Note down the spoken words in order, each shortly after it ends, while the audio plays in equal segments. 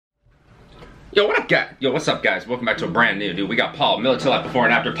Yo, what up, guys? Yo, what's up, guys? Welcome back to a brand new, dude. We got Paul, military life before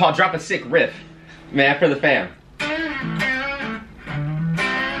and after. Paul, drop a sick riff, man, for the fam.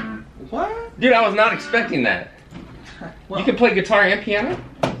 What? Dude, I was not expecting that. Well, you can play guitar and piano?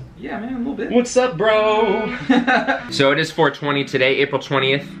 Yeah, man, a little bit. What's up, bro? So it is 420 today, April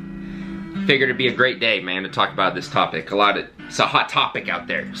 20th. Figured it'd be a great day, man, to talk about this topic. It's a hot topic out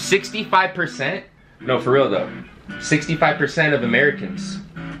there. 65%, no, for real though, 65% of Americans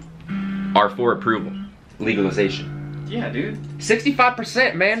are for approval, legalization. Yeah, dude.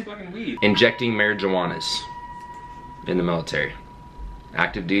 65%, man. It's fucking weed. Injecting marijuanas in the military.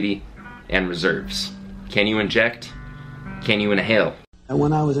 Active duty and reserves. Can you inject? Can you inhale?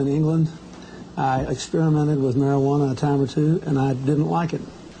 When I was in England, I experimented with marijuana a time or two, and I didn't like it.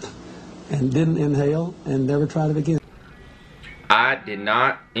 And didn't inhale, and never tried it again. I did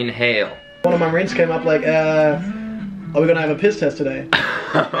not inhale. One of my Marines came up like, are we gonna have a piss test today?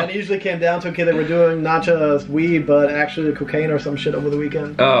 And it usually came down to, okay, they were doing not just weed, but actually cocaine or some shit over the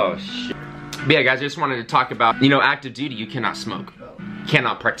weekend. Oh, shit. But yeah, guys, I just wanted to talk about, you know, active duty, you cannot smoke.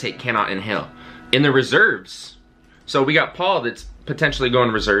 Cannot partake, cannot inhale. In the reserves, so we got Paul that's potentially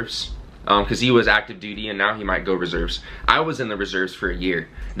going reserves. Because he was active duty and now he might go reserves. I was in the reserves for a year.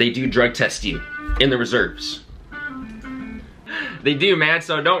 They do drug test you in the reserves. They do, man,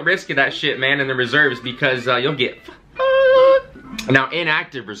 so don't risk that shit, man, in the reserves because you'll get Now,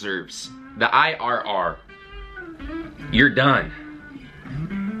 inactive reserves, the IRR, you're done.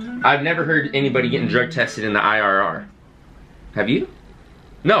 I've never heard anybody getting drug tested in the IRR. Have you?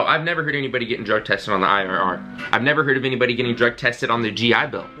 No, I've never heard anybody getting drug tested on the IRR. I've never heard of anybody getting drug tested on the GI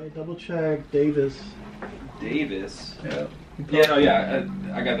Bill. Hey, double check Davis. Davis? Yeah. Yeah, no, yeah,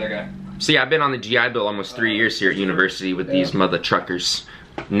 I got that guy. See, I've been on the GI Bill almost 3 years here at university with these mother truckers.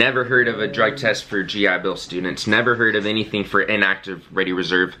 Never heard of a drug test for GI Bill students. Never heard of anything for inactive ready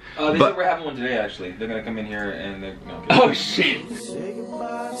reserve. They said we're having one today, actually. They're gonna come in here and they're gonna... Oh, shit. Say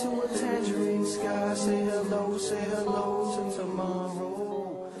goodbye to a tangerine sky. Say hello to tomorrow.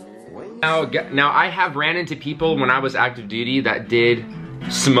 Now I have ran into people when I was active duty that did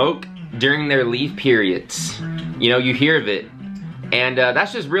smoke during their leave periods. You know, you hear of it. And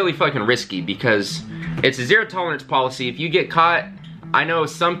that's just really fucking risky because it's a zero tolerance policy. If you get caught, I know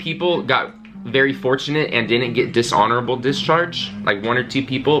some people got very fortunate and didn't get dishonorable discharge, like 1 or 2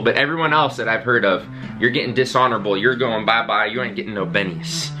 people, but everyone else that I've heard of, you're getting dishonorable, you're going bye-bye, you ain't getting no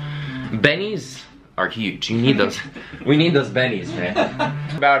bennies. Bennies are huge. You need those. We need those bennies, man.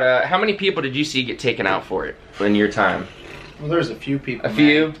 About how many people did you see get taken out for it in your time? Well, there's a few people. A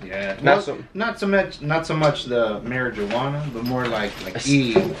few? Yeah. Not so much the marijuana, but more like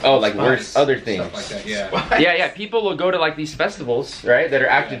E. Oh, like worse other things. Stuff like that. Yeah. Yeah. People will go to like these festivals, right? That are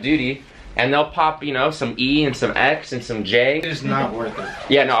active duty, and they'll pop, you know, some E and some X and some J. It's not worth it.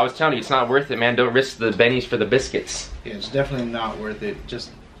 Yeah, no, I was telling you, it's not worth it, man. Don't risk the bennies for the biscuits. Yeah, it's definitely not worth it.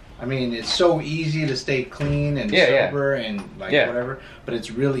 Just, I mean, it's so easy to stay clean and sober and like whatever, but it's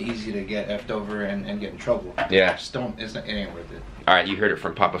really easy to get effed over and get in trouble. Yeah. Just don't, it ain't worth it. All right, you heard it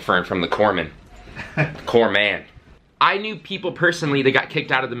from Papa Fern, from the corpsman. Core man. I knew people personally that got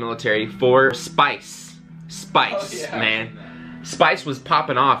kicked out of the military for spice. Spice, man. Spice was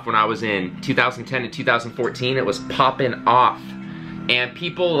popping off when I was in 2010 and 2014. It was popping off. And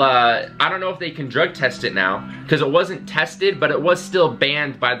people, I don't know if they can drug test it now, because it wasn't tested, but it was still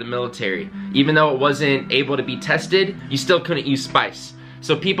banned by the military. Even though it wasn't able to be tested, you still couldn't use spice.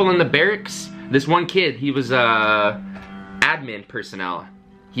 So people in the barracks, this one kid, he was admin personnel.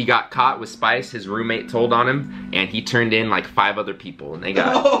 He got caught with spice, his roommate told on him, and he turned in like 5 other people, and they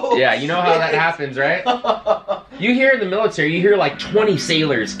got, yeah, you know how that happens, right? You hear in the military, you hear like 20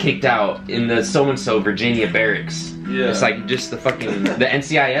 sailors kicked out in the so-and-so Virginia barracks. Yeah. It's like just the fucking, the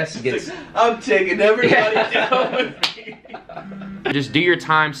NCIS gets... I'm taking everybody down with me. Just do your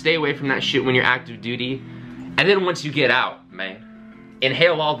time, stay away from that shit when you're active duty, and then once you get out, man,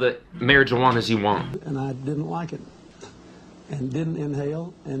 inhale all the marijuanas you want. And I didn't like it. And didn't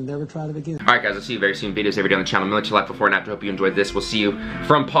inhale, and never tried it again. Alright guys, I'll see you very soon. Videos every day on the channel. Military life before and after. Hope you enjoyed this. We'll see you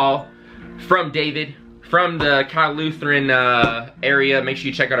from Paul, from David, from the Cal Lutheran area. Make sure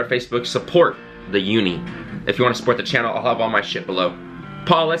you check out our Facebook. Support the uni. If you want to support the channel, I'll have all my shit below.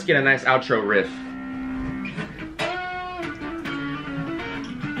 Paul, let's get a nice outro riff.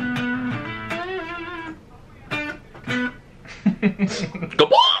 Good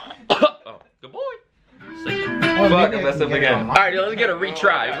boy! Oh, good boy. Fuck, I messed up again. Alright, let's get a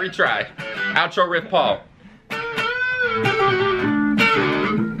retry. Outro riff, Paul.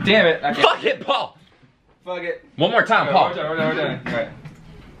 Damn it. I can't. Fuck it, Paul. Fuck it. One more time, Paul. We're done.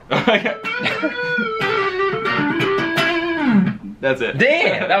 Alright. That's it.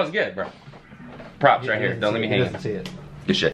 Damn, that was good, bro. Props right here. Don't let me hang it. See it. Good shit.